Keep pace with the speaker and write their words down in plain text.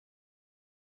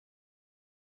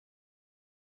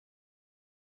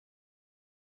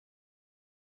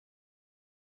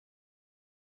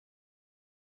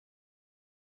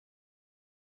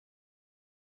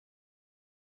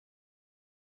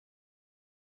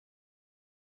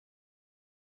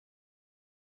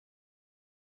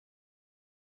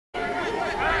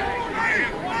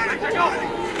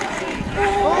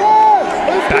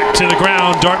to the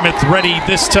ground. Dartmouth ready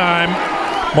this time.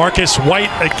 Marcus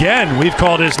White again. We've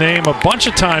called his name a bunch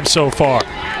of times so far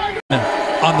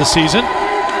on the season.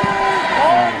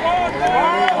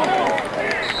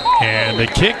 And the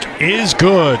kick is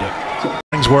good.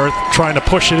 Worth trying to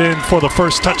push it in for the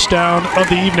first touchdown of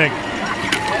the evening.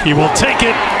 He will take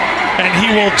it, and he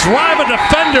will drive a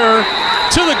defender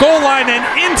to the goal line and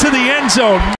into the end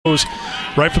zone.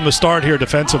 Right from the start here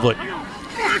defensively.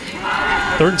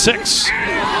 3rd and 6.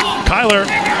 Kyler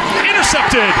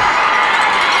intercepted.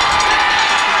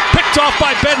 Picked off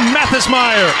by Ben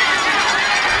Mathesmeyer.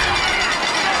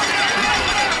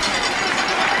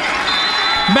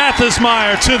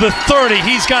 Mathesmeyer to the 30.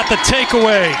 He's got the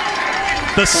takeaway.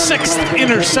 The 6th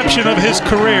interception of his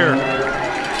career.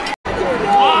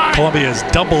 Columbia has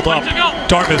doubled up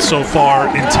Dartmouth so far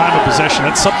in time of possession.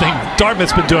 That's something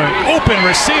Dartmouth's been doing. Open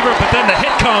receiver, but then the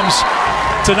hit comes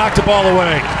to knock the ball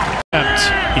away.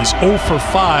 He's 0 for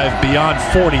 5 beyond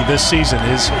 40 this season.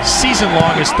 His season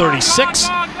long is 36,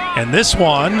 and this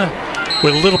one,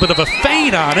 with a little bit of a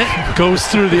fade on it, goes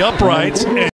through the uprights.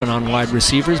 And on wide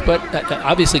receivers, but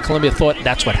obviously Columbia thought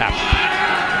that's what happened.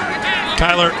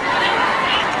 Kyler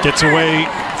gets away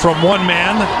from one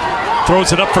man,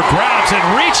 throws it up for grabs, and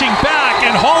reaching back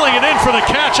and hauling it in for the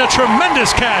catch. A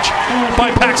tremendous catch by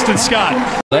Paxton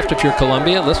Scott. Left, if you're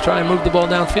Columbia, let's try and move the ball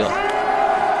downfield.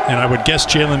 And I would guess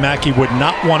Jalen Mackey would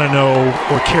not want to know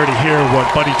or care to hear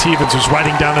what Buddy Tevens was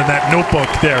writing down in that notebook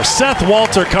there. Seth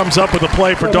Walter comes up with a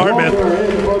play for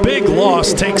Dartmouth. Big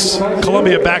loss, takes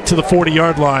Columbia back to the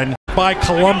 40-yard line. By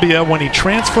Columbia, when he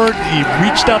transferred, he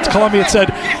reached out to Columbia and said,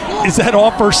 "Is that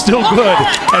offer still good?"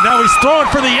 And now he's throwing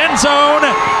for the end zone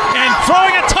and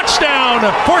throwing a touchdown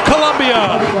for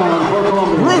Columbia.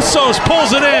 Roussos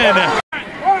pulls it in.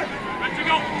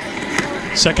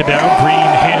 2nd down,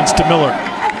 Green hands to Miller.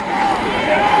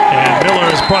 And Miller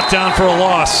is brought down for a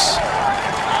loss.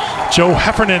 Joe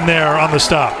Heffernan there on the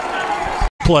stop.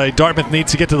 Play, Dartmouth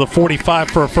needs to get to the 45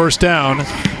 for a 1st down.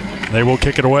 They will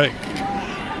kick it away.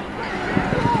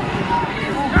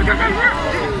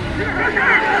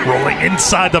 Rolling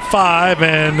inside the 5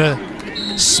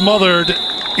 and smothered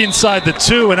inside the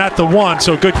 2 and at the 1.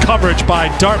 So good coverage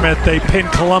by Dartmouth. They pin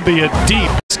Columbia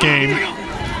deep this game.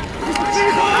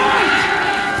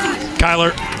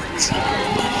 Kyler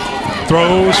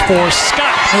throws for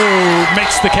Scott, who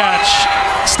makes the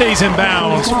catch, stays in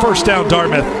bounds. 1st down,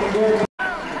 Dartmouth.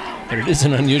 But it is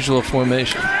an unusual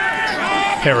formation.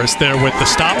 Harris there with the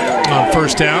stop on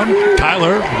 1st down.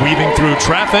 Kyler weaving through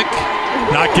traffic,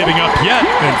 not giving up yet,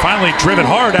 and finally driven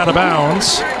hard out of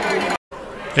bounds.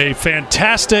 A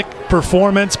fantastic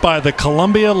performance by the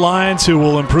Columbia Lions, who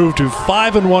will improve to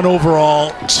 5-1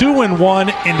 overall, 2-1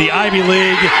 in the Ivy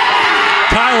League.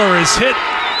 Kyler is hit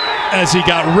as he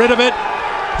got rid of it.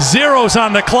 0's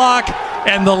on the clock,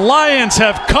 and the Lions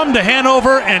have come to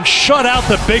Hanover and shut out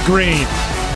the Big Green.